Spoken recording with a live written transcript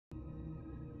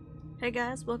Hey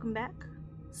guys, welcome back.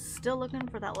 Still looking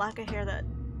for that lack of hair that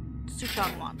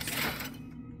Suchong wants.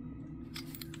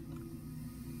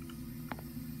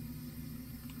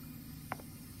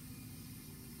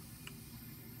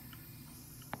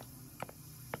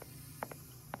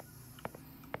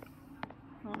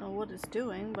 I don't know what it's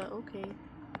doing, but okay.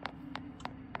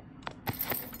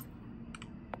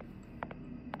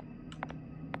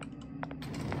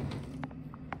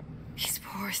 These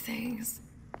poor things.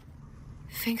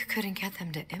 Fink couldn't get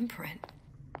them to imprint,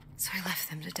 so I left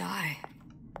them to die.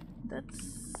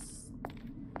 That's...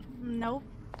 Nope.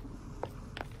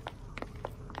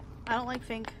 I don't like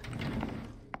Fink.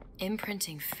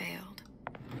 Imprinting failed.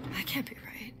 That can't be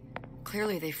right.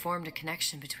 Clearly they formed a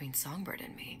connection between Songbird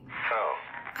and me. How?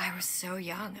 I was so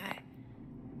young,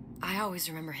 I always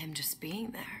remember him just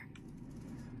being there.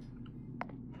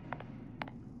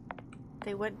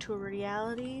 They went to a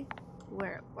reality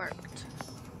where it worked.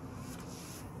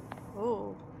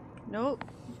 Oh, nope.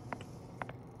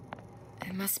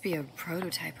 It must be a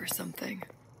prototype or something.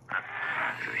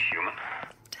 Is it human?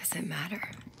 Does it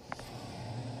matter?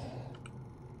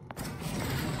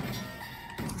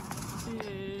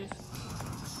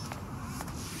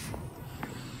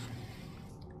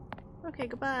 Okay,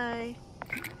 goodbye.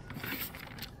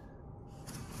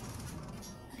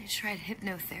 I tried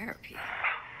hypnotherapy.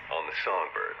 On the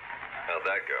Songbird. How'd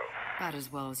that go? About as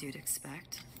well as you'd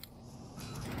expect.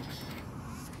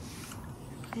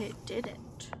 It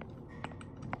didn't.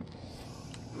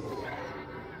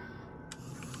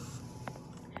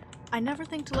 I never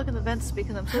think to look in the vents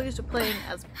because I'm so used to playing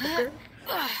as Booker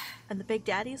and the big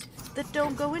daddies that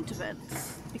don't go into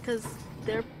vents because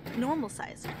they're normal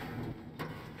sized.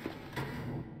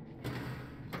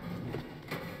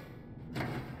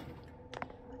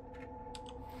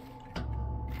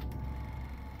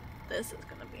 This is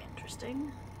gonna be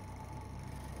interesting.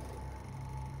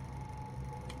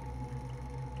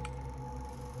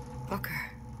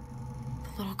 Booker. The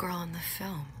little girl in the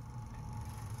film.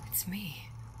 It's me.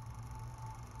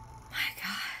 My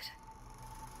God.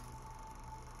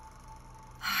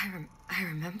 Oh, I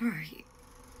remember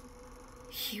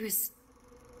he'd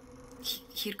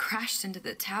crashed into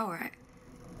the tower.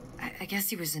 I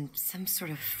guess he was in some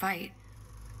sort of fight.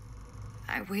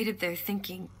 I waited there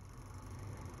thinking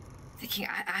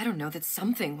I don't know, that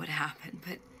something would happen,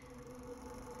 but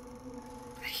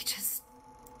he just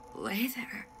lay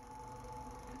there,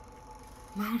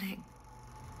 moaning.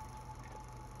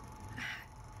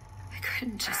 I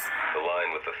couldn't just... The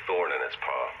lion with the thorn in its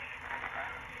paw.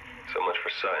 So much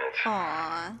for science.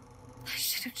 Aww. I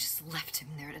should have just left him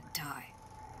there to die.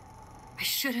 I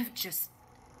should have just...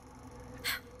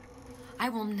 I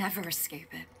will never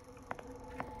escape it.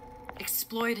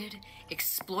 Exploited,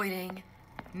 exploiting,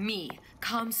 me,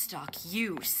 Comstock,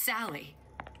 you, Sally.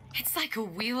 It's like a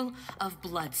wheel of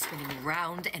blood spinning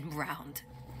round and round.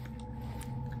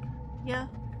 Yeah.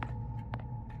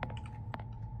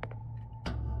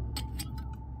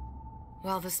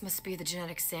 Well, this must be the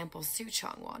genetic sample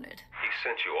Suchong wanted. He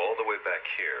sent you all the way back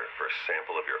here for a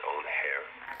sample of your own hair?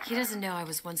 He doesn't know I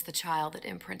was once the child that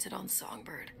imprinted on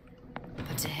Songbird.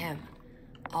 But to him,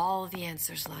 all the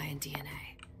answers lie in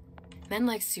DNA. Men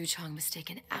like Suchong mistake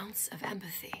an ounce of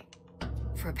empathy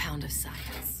for a pound of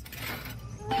science.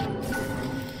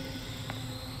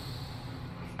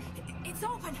 It's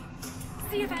open!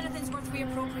 See if anything's worth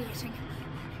reappropriating.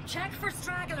 Check for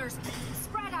stragglers.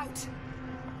 Spread out!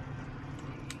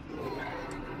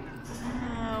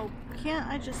 Can't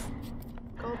I just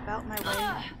go about my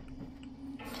way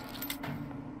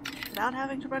without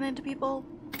having to run into people?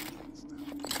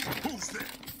 Who's there?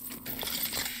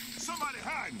 Somebody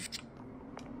hiding!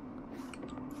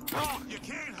 Oh, you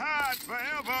can't hide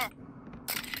forever!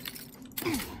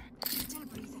 Still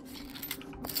breathing.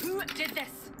 Who did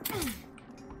this?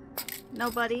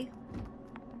 Nobody.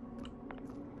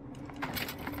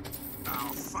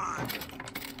 I'll find it.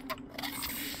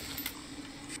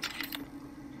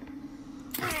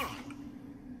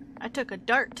 I took a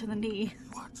dart to the knee.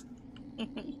 What?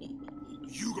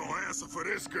 You gonna answer for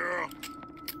this, girl?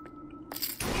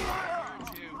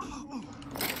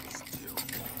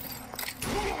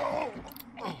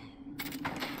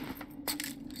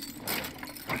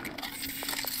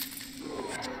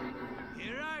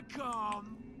 Here I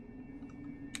come.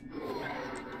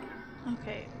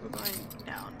 Okay, we're going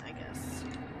down, I guess.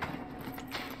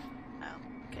 Oh,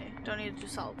 okay. Don't need to do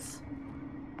salts.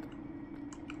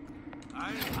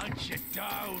 I'll hunt you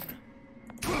down.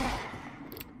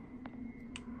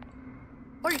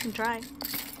 Or you can try.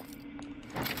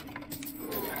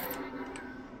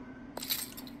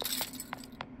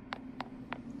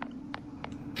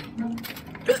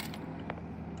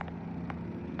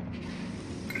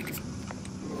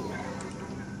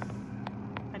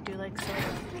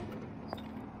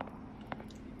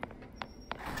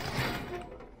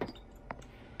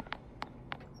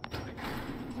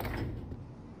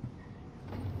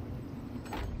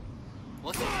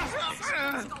 What's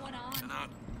What's going on?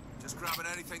 Just grabbing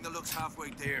anything that looks halfway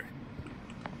there.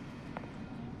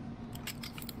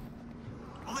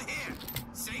 Over here!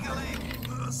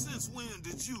 Sing-a-ling! Since when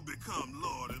did you become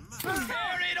Lord and Master?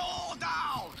 Tear it all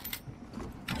down!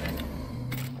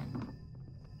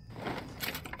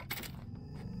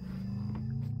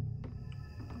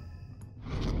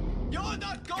 You're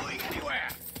not going anywhere!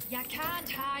 You can't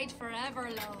hide forever,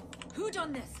 Lo. Who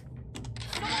done this?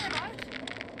 Someone about?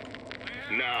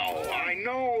 Now, I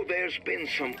know there's been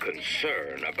some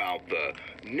concern about the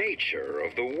nature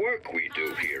of the work we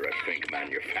do here at Think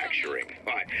Manufacturing.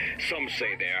 Why, some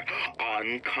say they're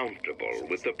uncomfortable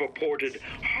with the purported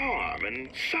harm and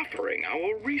suffering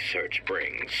our research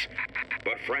brings.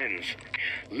 But friends,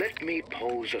 let me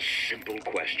pose a simple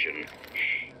question.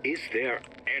 Is there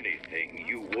anything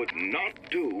you would not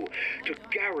do to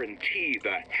guarantee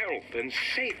the health and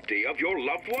safety of your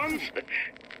loved ones?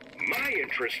 My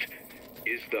interest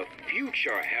is the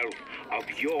future health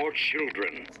of your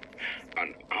children.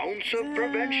 An ounce of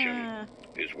prevention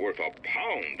is worth a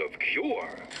pound of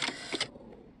cure.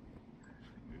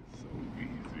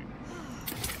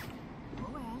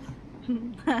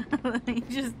 He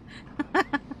just.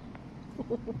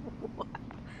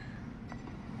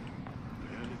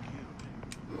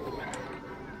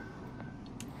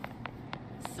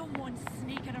 Someone's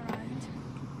sneaking around.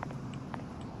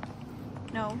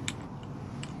 No.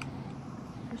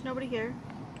 There's nobody here.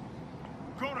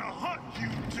 Gonna hunt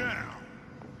you down!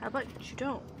 How about you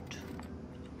don't?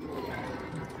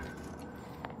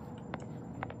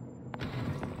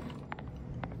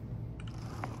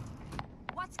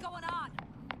 What's going on?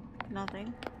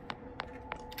 Nothing.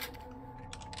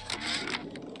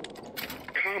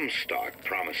 Comstock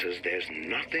promises there's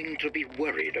nothing to be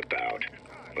worried about.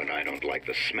 But I don't like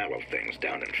the smell of things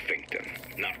down in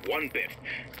Finkton. Not one bit.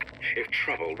 If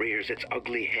trouble rears its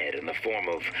ugly head in the form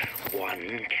of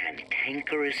one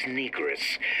cantankerous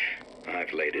negress,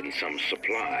 I've laid in some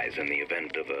supplies in the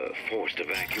event of a forced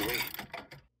evacuation.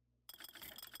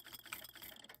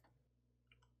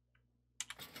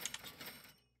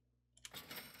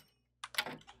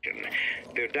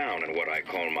 They're down in what I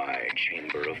call my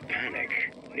chamber of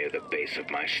panic, near the base of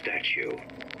my statue.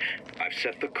 I've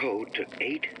set the code to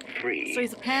 8371. So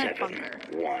he's a panic bunker.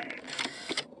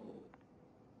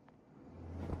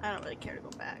 I don't really care to go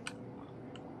back.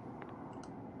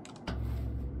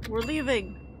 We're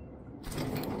leaving.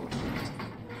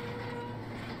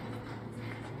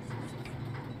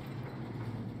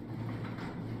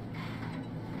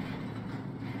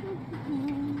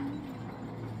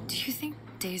 Do you think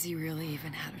Daisy really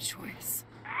even had a choice?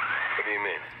 What do you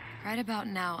mean? Right about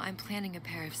now, I'm planting a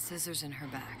pair of scissors in her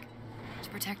back to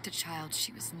protect a child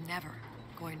she was never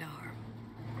going to harm.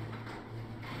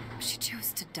 She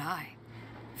chose to die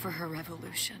for her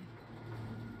revolution.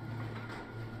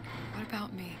 What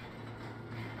about me?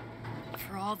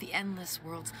 For all the endless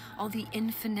worlds, all the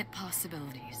infinite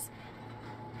possibilities.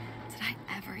 Did I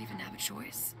ever even have a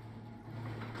choice?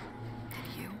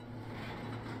 Did you?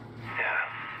 Yeah.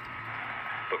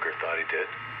 Booker thought he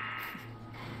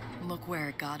did. Look where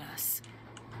it got us.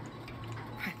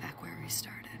 Right back where we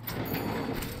started.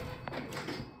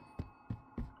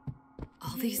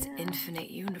 All these infinite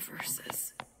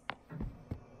universes.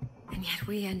 And yet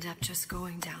we end up just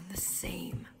going down the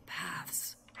same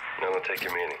paths. Now I'll take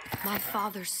your meaning. My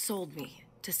father sold me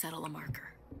to settle a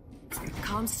marker.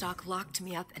 Comstock locked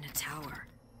me up in a tower.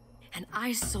 And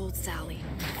I sold Sally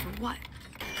for what?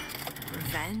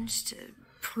 Revenge? To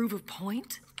prove a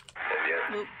point? And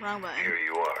yet, Oop, wrong button. here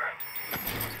you are.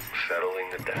 Settling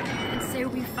the debt. Say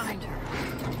we find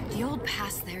her. The old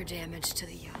past their damage to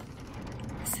the young.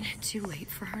 Isn't it too late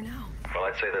for her now? Well,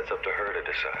 I'd say that's up to her to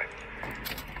decide.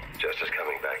 Justice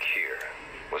coming back here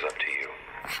was up to you.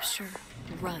 Rapture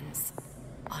runs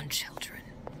on children.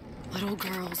 Little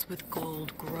girls with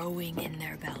gold growing in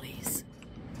their bellies.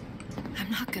 I'm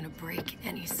not gonna break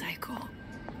any cycle.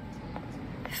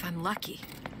 If I'm lucky,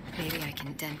 maybe I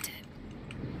can dent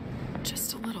it.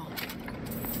 Just a little.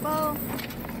 Well,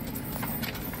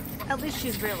 at least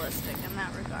she's realistic in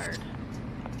that regard.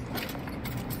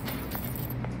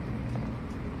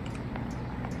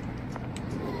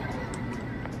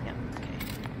 Yep, okay.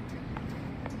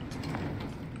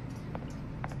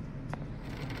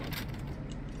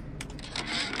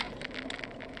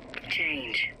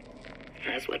 Change.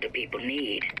 That's what the people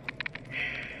need.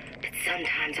 But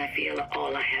sometimes I feel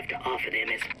all I have to offer them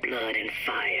is blood and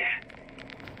fire.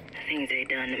 The things they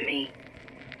done to me,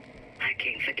 I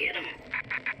can't forget them.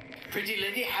 Pretty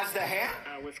lady has the hair?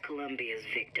 I was Columbia's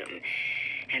victim,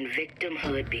 and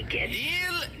victimhood begets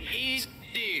Deal is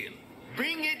deal.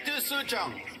 Bring it to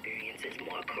Suchong. experience is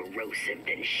more corrosive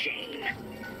than shame.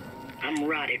 I'm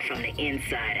rotted from the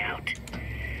inside out.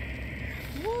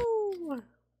 Woo!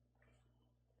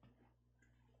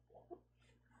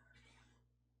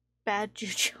 Bad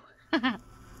juju. Pretty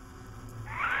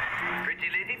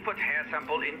lady put hair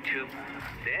sample in tube.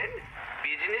 Then,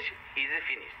 business is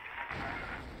finished.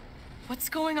 What's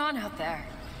going on out there?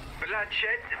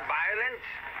 Bloodshed, violence,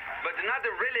 but not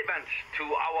relevant to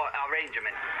our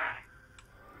arrangement.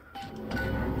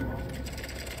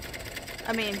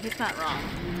 I mean, he's not wrong.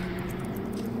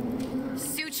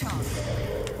 Suchong!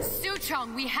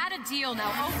 Suchong, we had a deal, now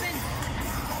open!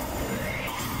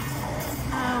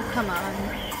 Oh, come on.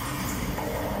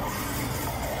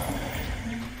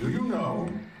 Do you know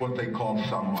what they call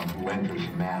someone who enters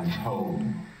a man's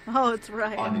home Oh, it's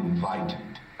right. uninvited?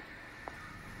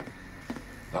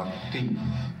 A thief.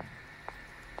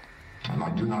 And I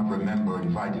do not remember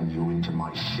inviting you into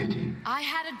my city. I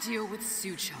had a deal with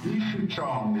Suchong. Li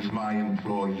Shuchong is my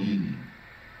employee.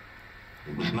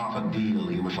 It was not a deal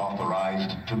he was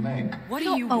authorized to make. What do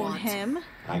You you don't own want? him.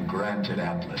 I granted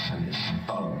Atlas and his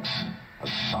thugs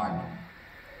asylum.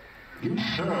 You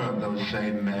serve those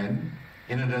same men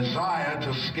in a desire to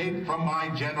escape from my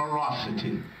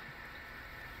generosity.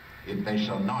 If they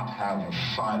shall not have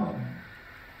asylum,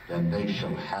 then they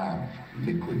shall have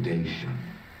liquidation.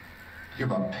 Give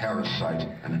a parasite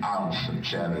an ounce of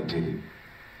charity,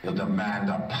 he'll demand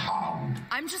a pound.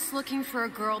 I'm just looking for a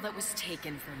girl that was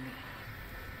taken from me.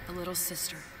 A little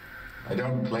sister. I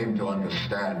don't claim to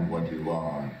understand what you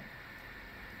are,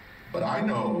 but I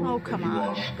know Oh, that come you on.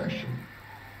 are special.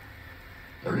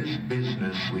 There is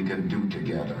business we can do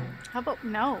together, How about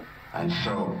no? and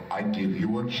so I give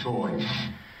you a choice.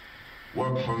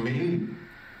 Work for me,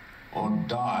 or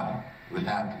die with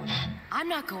Atlas. I'm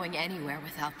not going anywhere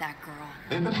without that girl.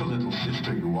 If it's a little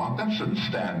sister you want, that shouldn't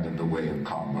stand in the way of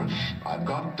commerce. I've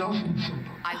got dozens of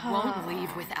them. I won't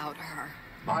leave without her.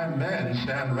 My men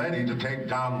stand ready to take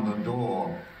down the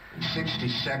door. In 60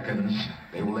 seconds,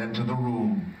 they will enter the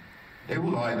room. They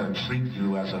will either treat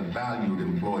you as a valued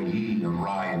employee of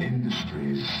Ryan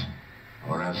Industries,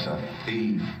 or as a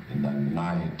thief in the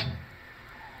night.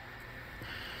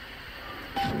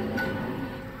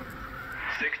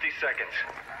 60 seconds.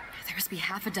 There must be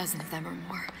half a dozen of them or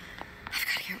more. I've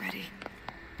got to get ready.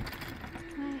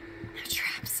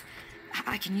 Traps.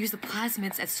 I can use the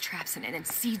plasmids as traps and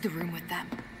seed the room with them.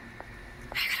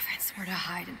 I gotta find somewhere to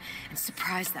hide and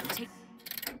surprise them. Take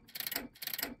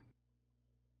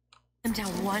them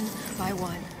down one by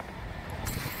one.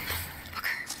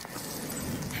 Booker,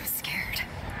 I'm scared.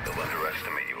 They'll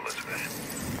underestimate you,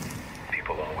 Elizabeth.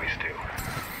 People always do.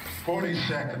 40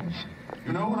 seconds.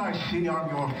 You know what I see on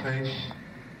your face?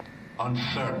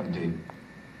 Uncertainty.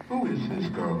 Who is this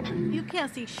girl to you? You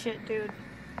can't see shit, dude.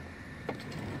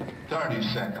 30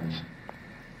 seconds.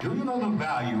 Do you know the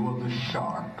value of the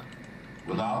shark?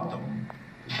 Without them,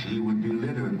 the sea would be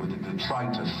littered with the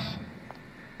detritus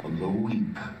of the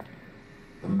weak.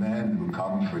 The men who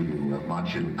come for you have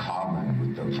much in common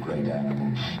with those great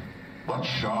animals. What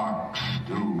sharks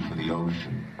do for the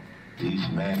ocean, these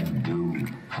men do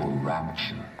for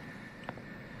rapture.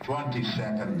 20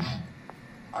 seconds.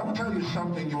 I will tell you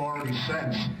something you already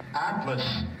sense.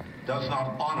 Atlas does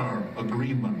not honor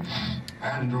agreements.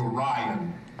 Andrew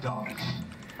Ryan does.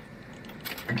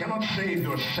 I cannot save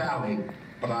your Sally,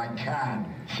 but I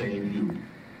can save you.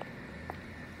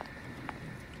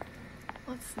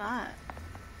 Let's not.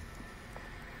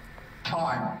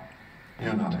 Time.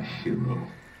 You're not a hero.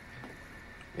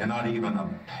 You're not even a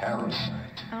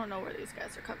parasite. I don't know where these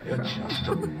guys are coming You're from. just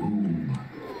a room.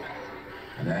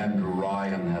 And Andrew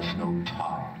Ryan has no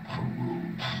time for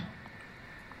rooms.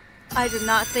 I did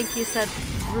not think he said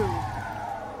rude.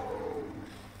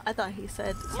 I thought he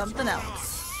said something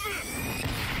else.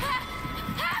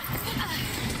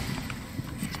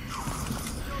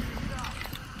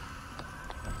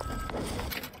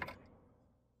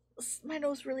 My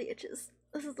nose really itches.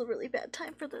 This is a really bad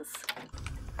time for this.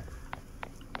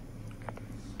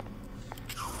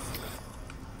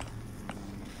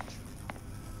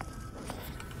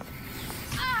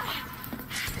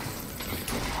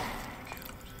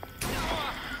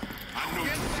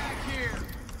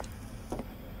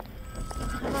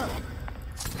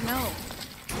 No.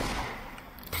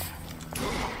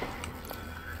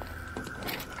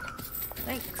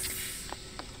 Thanks.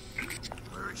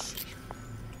 Where is she?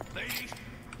 Lady,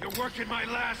 you're working my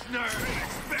last nerve.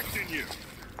 Been expecting you.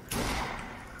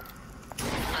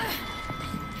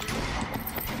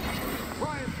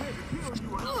 Ryan said to kill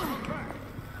you and I'll come back.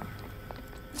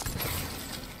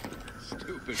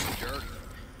 Stupid jerk.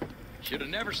 Should have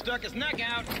never stuck his neck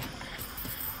out.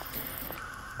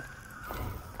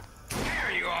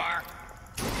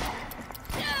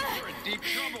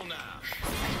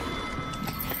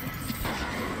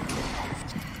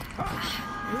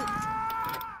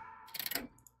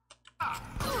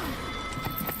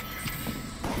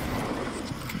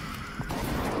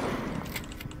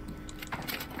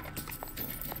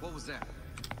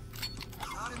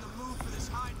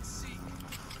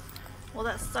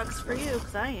 that sucks for you,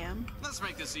 because I am. Let's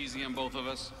make this easy on both of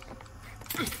us.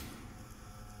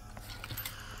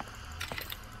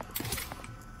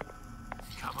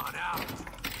 Come on out.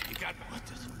 You got what?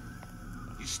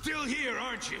 You're still here,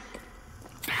 aren't you?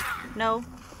 No.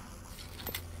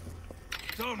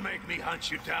 Don't make me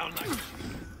hunt you down like...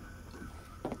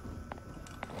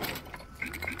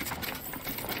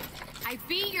 I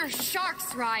beat your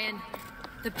sharks, Ryan.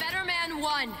 The better man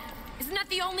won. Isn't that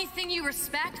the only thing you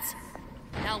respect?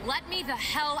 Now let me the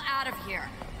hell out of here.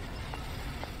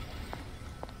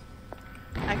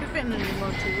 I could fit in a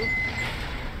Nemo too.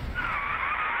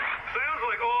 Sounds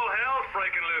like all hell's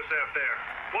breaking loose out there.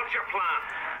 What's your plan?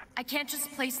 I can't just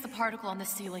place the particle on the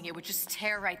ceiling. It would just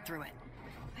tear right through it.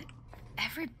 But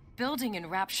every building in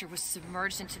Rapture was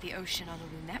submerged into the ocean on a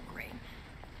lunette ring,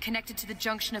 connected to the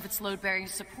junction of its load-bearing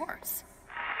supports.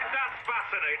 That's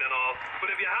fascinating and all, but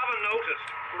if you haven't noticed,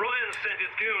 Ryan sent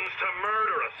his goons to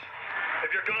murder us.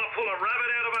 If you're gonna pull a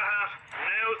rabbit out of a hat,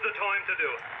 now's the time to do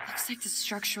it. Looks like the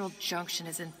structural junction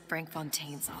is in Frank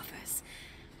Fontaine's office.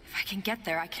 If I can get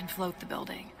there, I can float the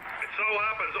building. It so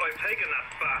happens I've taken that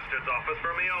bastard's office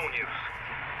for my own use.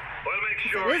 I'll make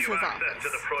sure It is you his have access office. to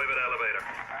the private elevator.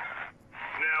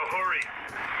 Now hurry.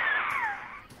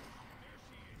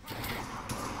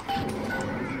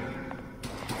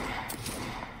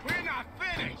 We're not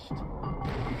finished!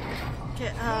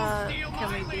 Can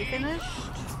we be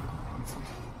finished?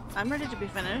 I'm ready to be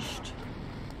finished.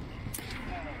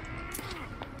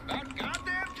 About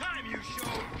goddamn time you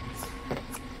showed!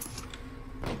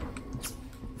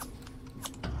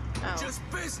 Oh. Just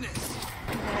business!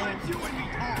 Okay. You and me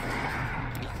talk!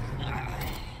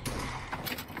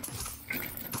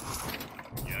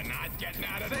 You're not getting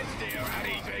out of this deal that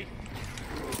easy!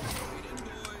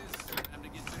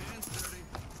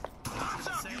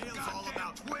 Sales all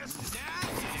about twist.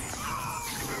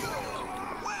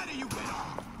 Where do you get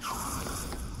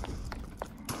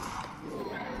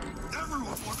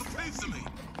everyone wants a piece of me.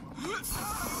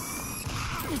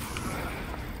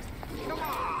 Come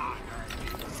on.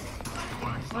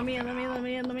 Let me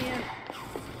in.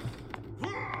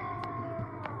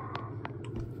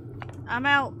 I'm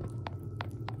out.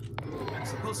 I'm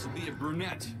supposed to be a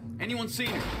brunette. Anyone seen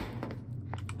her?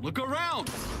 Look around!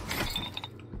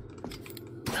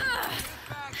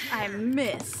 I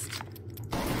missed.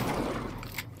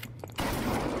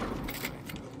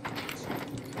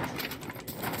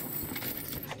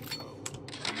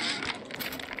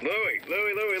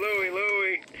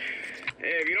 Louie.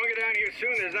 Hey, if you don't get down here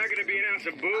soon, there's not going to be an ounce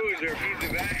of booze or a piece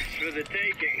of ass for the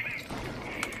taking.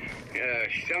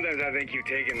 Sometimes I think you've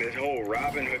taken this whole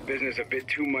Robin Hood business a bit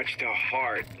too much to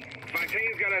heart.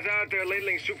 Fontaine's got us out there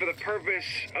ladling soup for the purpose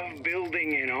of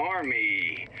building an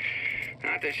army.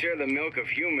 Not to share the milk of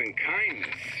human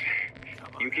kindness.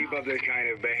 You keep up this kind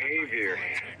of behavior,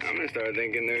 I'm gonna start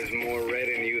thinking there's more red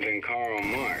in you than Karl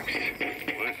Marx.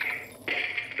 What?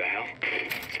 The hell?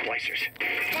 Splicers.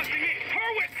 Busting in!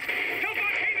 Harwit! Tell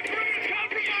Fontaine the room is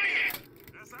compromised!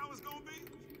 That's how it's gonna be?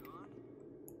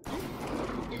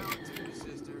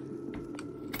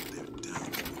 They're down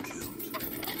to be killed.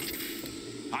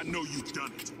 I know you've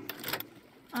done it.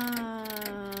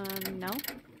 No.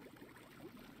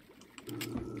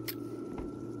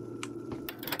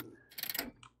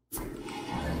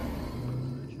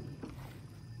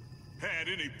 Had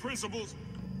any principles,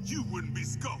 you wouldn't be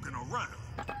skulking around.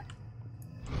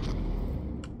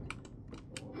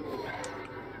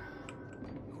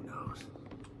 Who knows?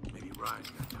 Maybe Ryan's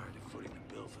got tired of footing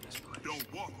the bill for this place.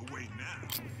 Don't walk away now.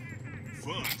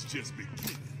 Fun's just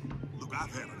beginning. Look,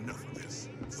 I've had enough of this.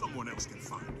 Someone else can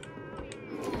find it.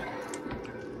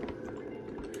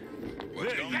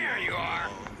 There you are!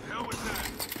 Hell with that.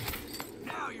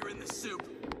 Now you're in the soup.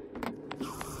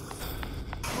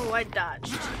 Oh, I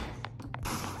dodged.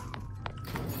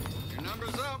 Your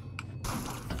number's up.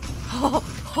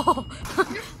 Oh,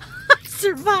 I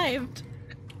survived.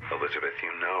 Elizabeth,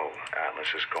 you know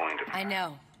Atlas is going to... I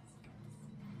know.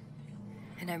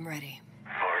 And I'm ready.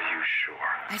 Are you sure?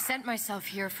 I sent myself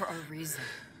here for a reason.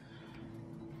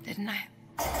 Didn't I?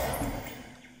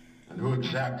 And who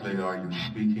exactly are you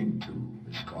speaking to,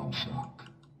 Miss Comstock?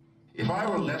 If I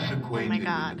were less acquainted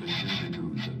God. with the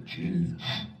vicissitudes of genius,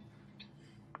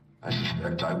 I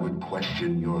suspect I would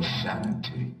question your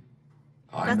sanity.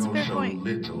 I That's a know fair so point.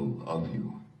 little of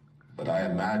you, but I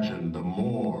imagine the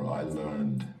more I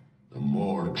learned, the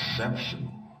more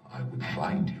exceptional I would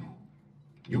find you.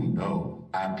 You know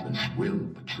Atlas will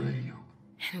betray you.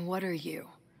 And what are you?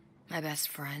 My best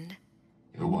friend?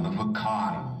 You're one of a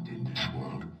kind in this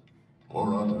world,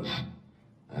 or others.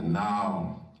 And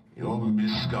now, your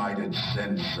misguided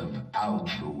sense of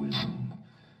altruism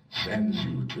sends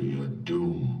you to your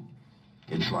doom.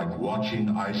 It's like watching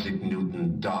Isaac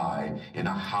Newton die in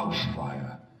a house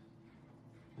fire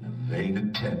in a vain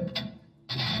attempt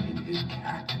to save his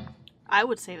cat. I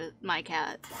would save it, my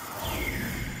cat.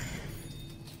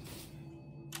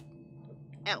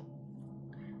 Ow.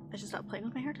 I should stop playing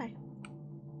with my hair tie.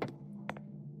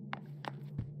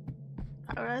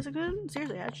 Isaac Newton?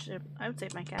 Seriously, I would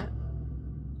save my cat.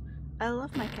 I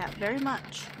love my cat very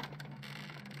much.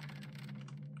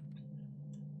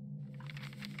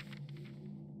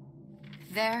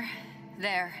 There.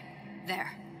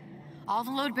 All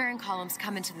the load-bearing columns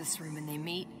come into this room and they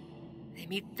meet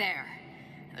there.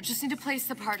 I just need to place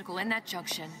the particle in that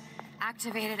junction,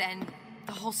 activate it, and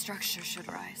the whole structure should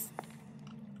rise.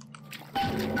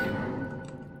 I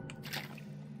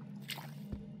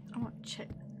want to check.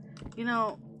 You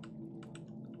know,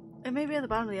 it may be at the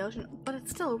bottom of the ocean, but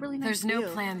it's still a really nice There's view.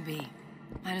 no plan B.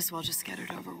 Might as well just get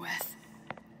it over with.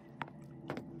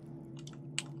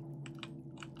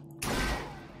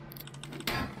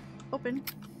 Open.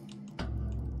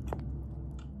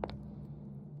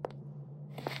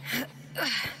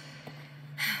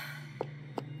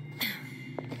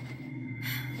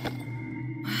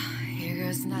 Here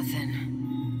goes nothing.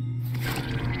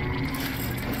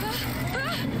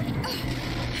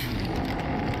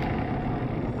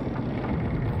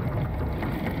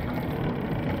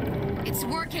 It's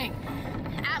working!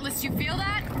 Atlas, you feel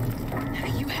that?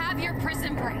 You have your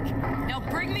prison break. Now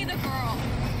bring me the girl.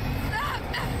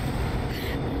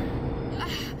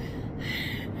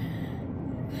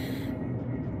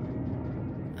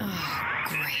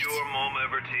 Did your mom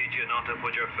ever teach you not to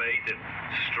put your faith in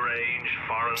strange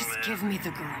foreign Just men? give me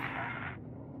the girl.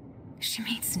 She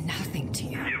means nothing to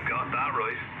you. You've got that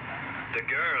right. The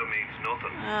girl means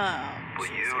nothing. Oh, But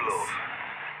you, love,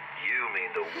 you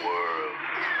mean the world.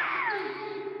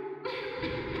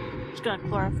 just gonna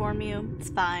chloroform you. It's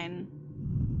fine.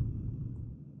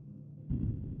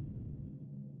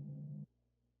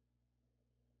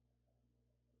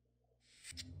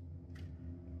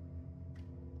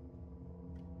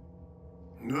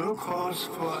 No cause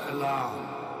for alarm.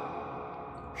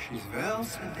 She's well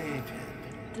sedated.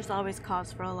 There's always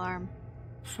cause for alarm.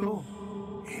 So,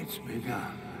 it's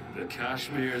begun. The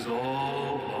Kashmir's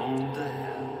all blown to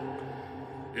hell.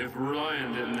 If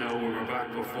Ryan didn't know we were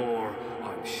back before,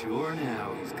 I'm sure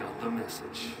now he's got the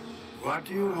message. What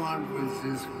do you want with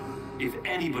this one? If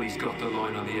anybody's got the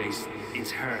line on the ace,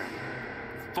 it's her.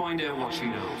 Find out what she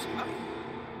knows.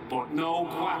 But no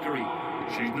quackery.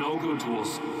 She's no good to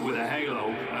us with a halo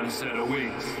and a set of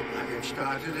wings. I get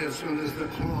started as soon as the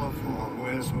chloroform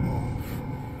wears off.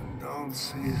 Don't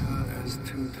see her as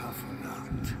too tough a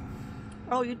nut.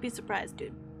 Oh, you'd be surprised,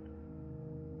 dude.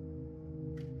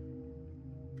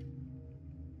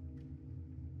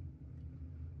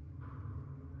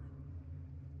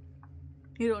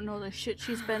 You don't know the shit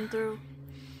she's been through.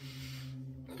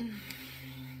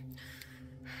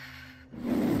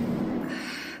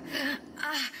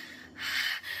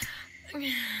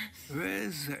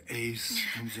 Where's the ace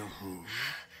in the hole?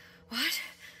 What?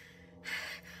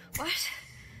 What?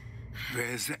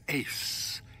 Where's the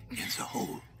ace in the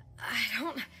hole? I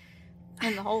don't...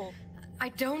 In the hole. I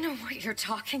don't know what you're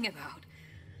talking about.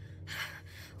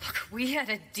 Look, we had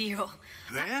a deal.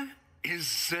 Where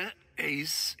is the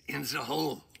ace in the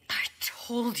hole? I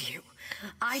told you.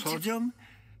 Sodium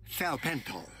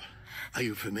thiopental. Are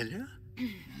you familiar?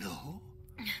 No.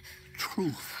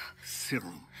 Truth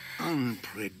serum.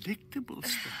 Unpredictable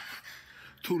stuff.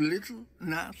 Too little,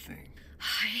 nothing.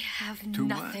 I have Too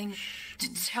nothing much.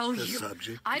 to tell The you.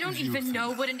 subject I don't is even know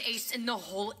euthanasia. what an ace in the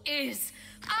hole is.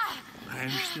 Ah! I'm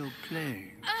still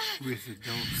playing with the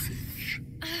dosage.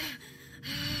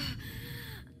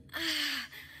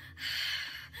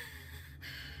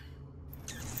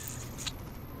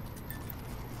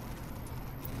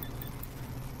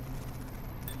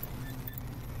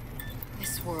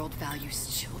 This world values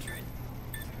children,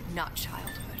 not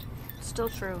childhood. Still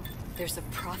true. There's a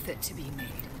profit to be made,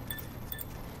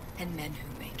 and men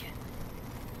who make it.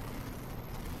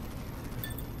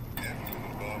 After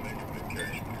the bombing of the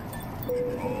Kashmir, we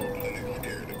were all plenty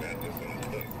scared of Atlas and his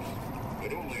thugs.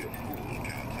 But only a fool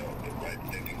counts out the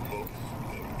right-thinking folks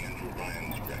of Andrew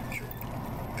Ryan's rapture.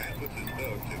 Atlas's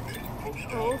thugs have been pushed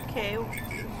out. Okay.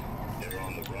 They're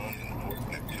on the run in Fort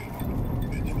Neptune.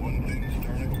 It's one thing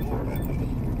starting a war, Atlas.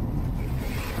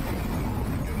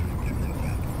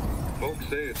 Folks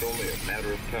say it's only a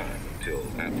matter of time until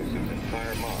Atlas's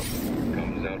entire mob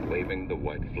comes out waving the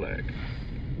white flag.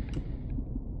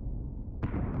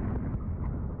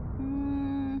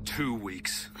 2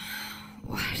 weeks.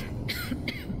 What?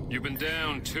 You've been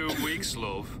down 2 weeks,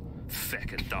 love.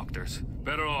 Feckin' doctors.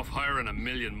 Better off hiring a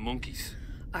million monkeys.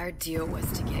 Our deal was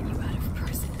to get you out of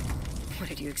prison. What,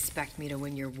 did you expect me to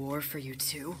win your war for you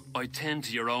too? I'd tend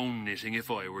to your own knitting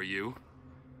if I were you.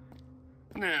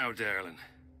 Now, darling,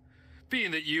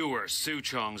 being that you were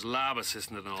Suchong's lab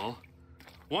assistant and all,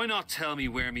 why not tell me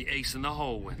where me ace in the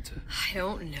hole went to? I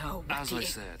don't know. As I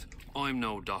said, I'm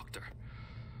no doctor.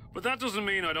 But that doesn't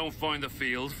mean I don't find the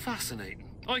field fascinating.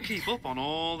 I keep up on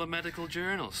all the medical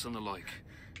journals and the like.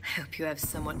 I hope you have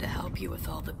someone to help you with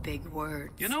all the big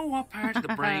words. You know what part of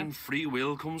the brain free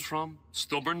will comes from?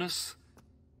 Stubbornness?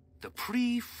 The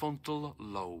prefrontal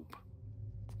lobe.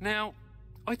 Now,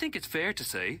 I think it's fair to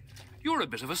say you're a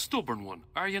bit of a stubborn one,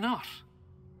 are you not?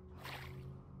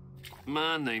 A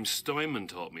man named Steinman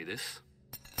taught me this.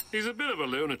 He's a bit of a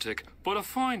lunatic, but a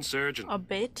fine surgeon. A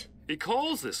bit? He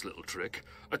calls this little trick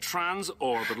a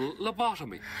transorbital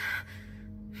lobotomy.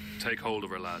 Take hold of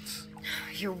her, lads.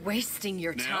 You're wasting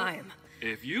your time.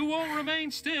 If you won't remain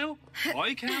still,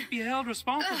 I can't be held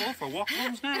responsible for what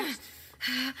comes next.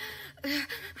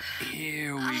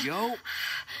 Here we go.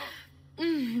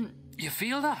 You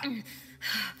feel that?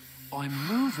 I'm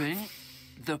moving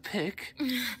the pick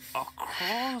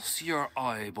across your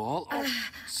eyeball. Oh,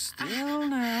 still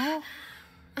now.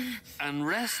 And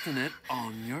resting it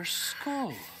on your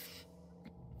skull.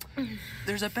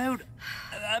 There's about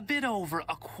a bit over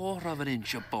a quarter of an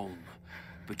inch of bone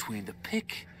between the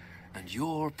pick and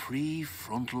your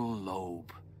prefrontal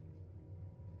lobe.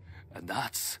 And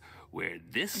that's where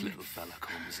this little fella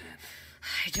comes in.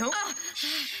 I don't...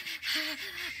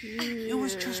 It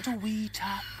was just a wee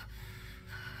tap.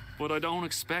 But I don't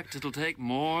expect it'll take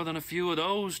more than a few of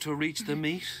those to reach the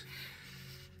meat.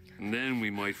 And then we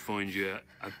might find you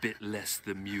a bit less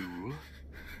the mule.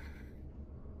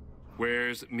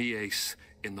 Where's me ace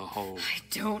in the hole? I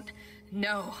don't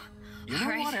know. You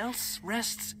know what else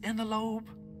rests in the lobe?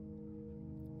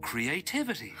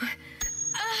 Creativity.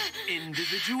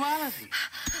 Individuality.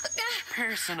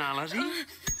 Personality.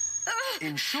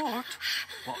 In short,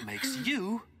 what makes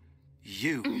you,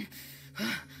 you.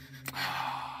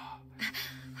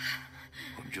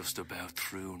 I'm just about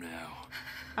through now.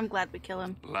 I'm glad we kill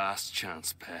him. Last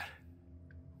chance, pet.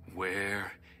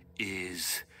 Where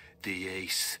is the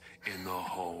ace in the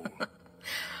hole?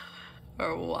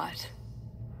 Or what?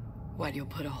 What, you'll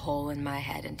put a hole in my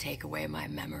head and take away my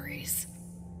memories?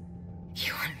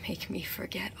 You want to make me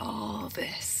forget all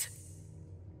this?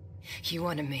 You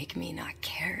want to make me not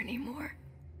care anymore?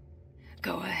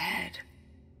 Go ahead.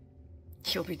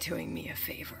 You'll be doing me a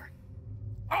favor.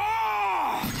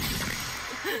 Oh!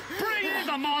 Bring in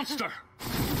the monster!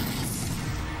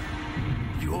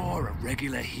 You're a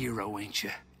regular hero, ain't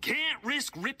you? Can't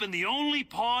risk ripping the only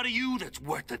part of you that's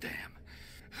worth a damn.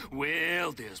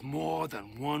 Well, there's more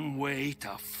than one way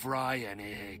to fry an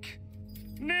egg.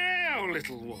 Now,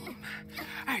 little one,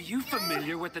 are you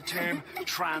familiar with the term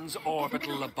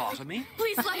transorbital lobotomy?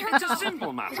 Please let her It's go. a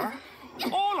simple matter.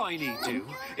 All I need to do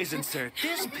is insert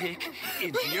this pick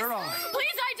into your eye.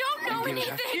 Please, I don't know and give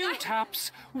anything. it a few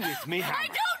taps with me hammer. I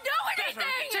don't know anything.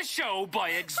 Better to show by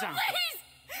example.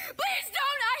 Please don't.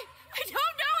 I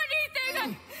don't know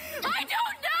anything. I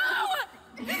don't know.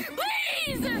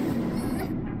 Please.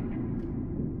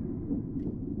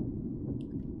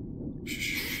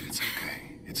 Shh, it's okay.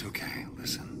 It's okay.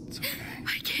 Listen, it's okay.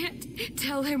 I can't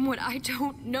tell him what I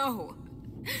don't know.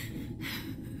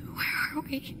 Where are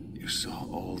we? You saw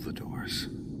all the doors.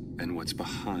 And what's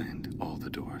behind all the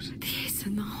doors. The ace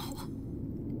in the hole.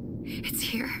 It's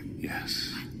here.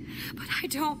 Yes. But I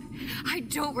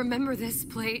don't remember this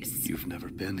place. You've never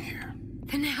been here.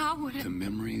 Then how would it... The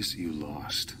memories you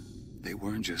lost, they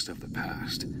weren't just of the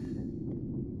past.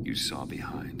 You saw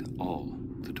behind all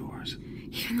the doors.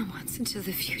 Even the ones into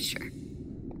the future.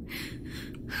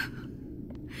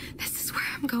 This is where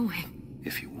I'm going.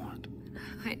 If you want.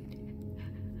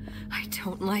 I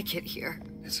don't like it here.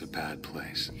 It's a bad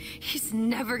place. He's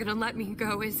never gonna let me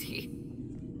go, is he?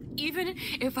 Even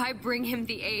if I bring him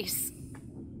the ace.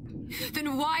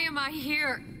 Then why am I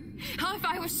here? How if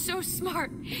I was so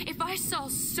smart? If I saw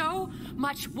so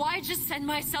much, why just send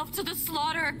myself to the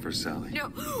slaughter? For Sally. No,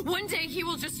 one day he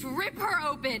will just rip her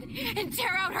open and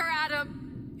tear out her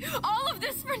atom. All of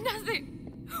this for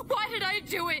nothing. Why did I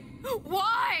do it?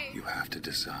 Why? You have to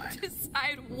decide.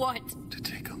 Decide what? To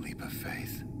take a leap of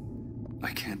faith.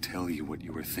 I can't tell you what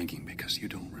you were thinking because you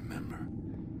don't remember.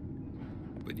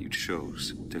 But you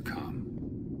chose to come.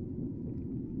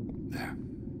 There.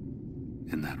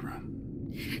 In that room.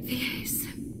 The ace.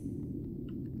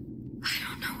 I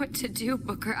don't know what to do,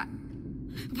 Booker.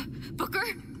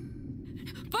 Booker?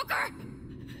 Booker!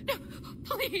 No,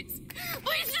 please.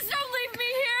 Please just don't leave me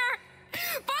here!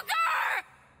 Booker!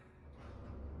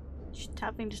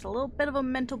 having just a little bit of a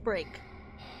mental break.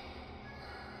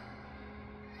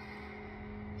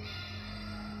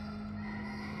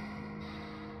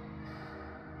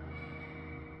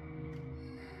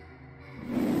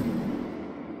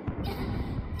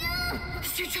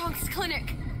 Suchong's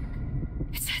clinic!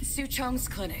 It's at Suchong's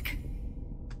clinic.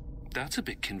 That's a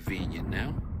bit convenient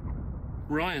now.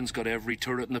 Ryan's got every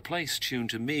turret in the place tuned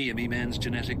to me and me men's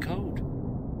genetic code.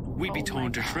 We'd be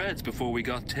torn to shreds before we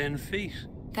got 10 feet.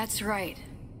 That's right.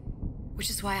 Which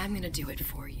is why I'm gonna do it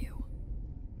for you.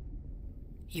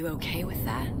 You okay with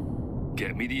that?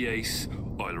 Get me the ace,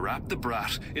 I'll wrap the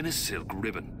brat in a silk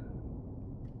ribbon.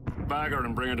 Bag her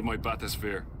and bring her to my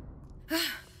bathysphere.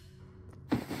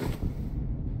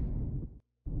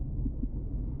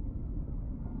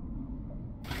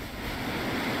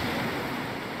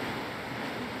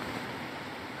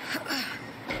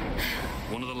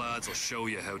 One of the lads will show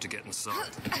you how to get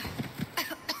inside.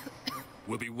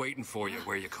 We'll be waiting for you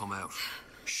where you come out.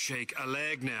 Shake a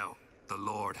leg now. The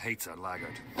Lord hates a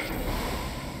laggard.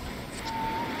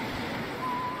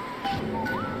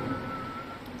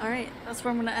 Alright, that's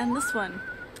where I'm gonna end this one.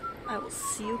 I will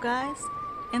see you guys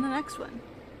in the next one.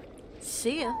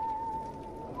 See ya!